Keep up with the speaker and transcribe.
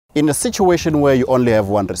In a situation where you only have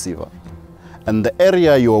one receiver and the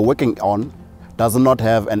area you are working on does not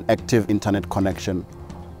have an active internet connection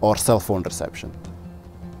or cell phone reception,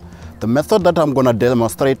 the method that I'm going to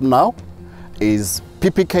demonstrate now is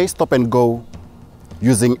PPK Stop-and-Go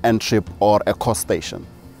using NTRIP or a course station.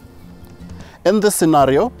 In this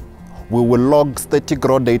scenario, we will log static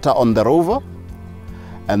raw data on the rover,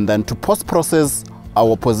 and then to post-process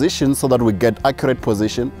our position so that we get accurate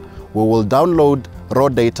position, we will download raw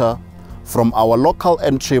data from our local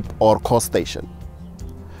NTRIP or course station.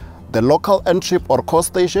 The local NTRIP or course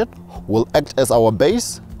station will act as our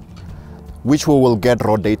base, which we will get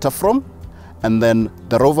raw data from, and then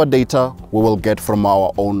the rover data we will get from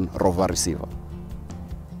our own rover receiver.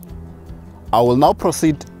 I will now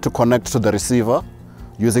proceed to connect to the receiver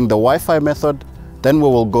using the Wi-Fi method. Then we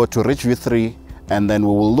will go to Reach V3 and then we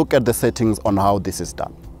will look at the settings on how this is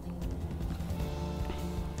done.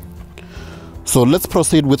 So let's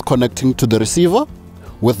proceed with connecting to the receiver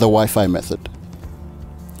with the Wi-Fi method.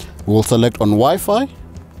 We will select on Wi-Fi,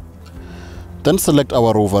 then select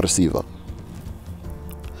our rover receiver.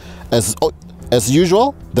 As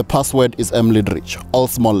usual, the password is EMLID Reach, all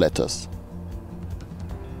small letters.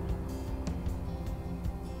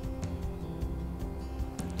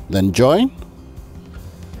 Then join.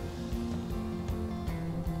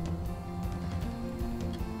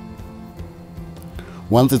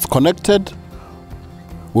 Once it's connected,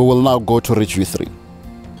 we will now go to Reach V3.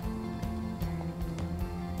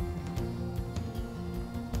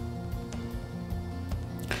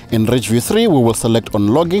 In Reach V3, we will select on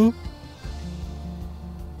logging,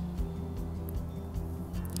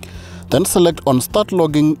 then select on start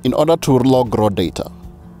logging in order to log raw data.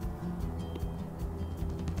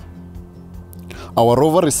 Our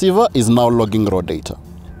rover receiver is now logging raw data.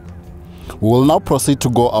 We will now proceed to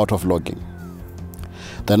go out of logging.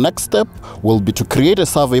 The next step will be to create a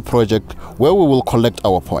survey project where we will collect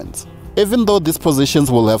our points. Even though these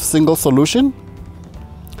positions will have single solution,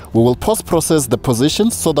 we will post-process the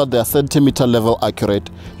positions so that they are centimeter level accurate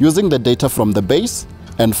using the data from the base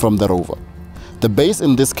and from the rover. The base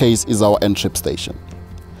in this case is our NTRIP station.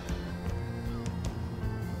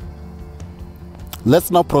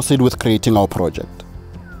 Let's now proceed with creating our project.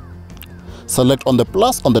 Select on the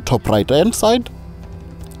plus on the top right hand side,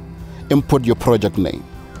 input your project name.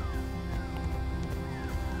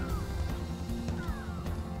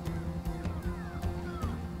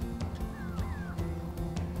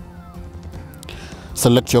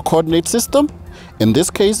 Select your coordinate system. In this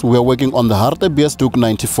case, we are working on the Hartebeesthoek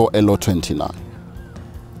 94 LO29.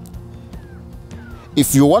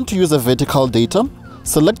 If you want to use a vertical datum,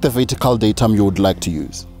 select the vertical datum you would like to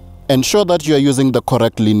use. Ensure that you are using the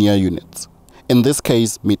correct linear units, in this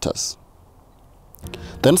case meters.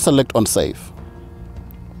 Then select on Save.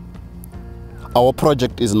 Our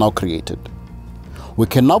project is now created. We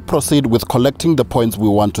can now proceed with collecting the points we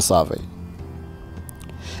want to survey.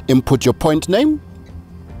 Input your point name,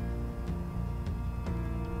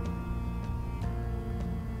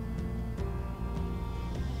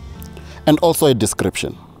 and also a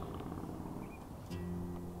description.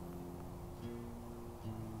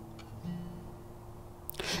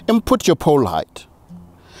 Input your pole height.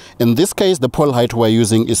 In this case, the pole height we're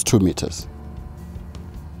using is 2 meters.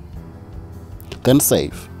 Then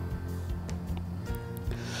save.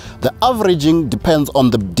 The averaging depends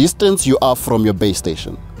on the distance you are from your base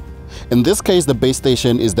station. In this case, the base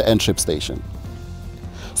station is the NTRIP station.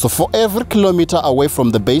 So for every kilometer away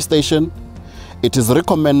from the base station, it is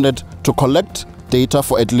recommended to collect data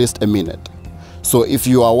for at least a minute. So if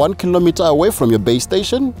you are 1 kilometer away from your base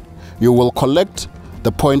station, you will collect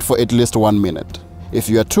the point for at least 1 minute. If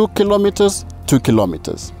you are 2 kilometers, 2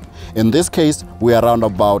 kilometers. In this case, we are around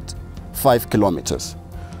about 5 kilometers.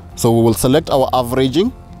 So we will select our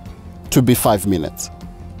averaging to be 5 minutes.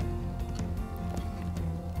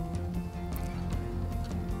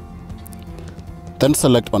 Then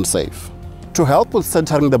select on Save. To help with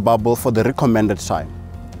centering the bubble for the recommended time,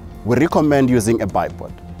 we recommend using a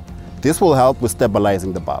bipod. This will help with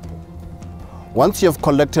stabilizing the bubble. Once you have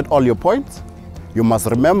collected all your points, you must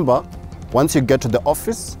remember, once you get to the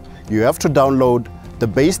office, you have to download the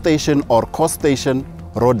base station or course station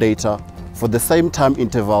raw data for the same time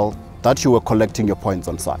interval that you were collecting your points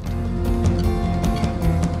on site.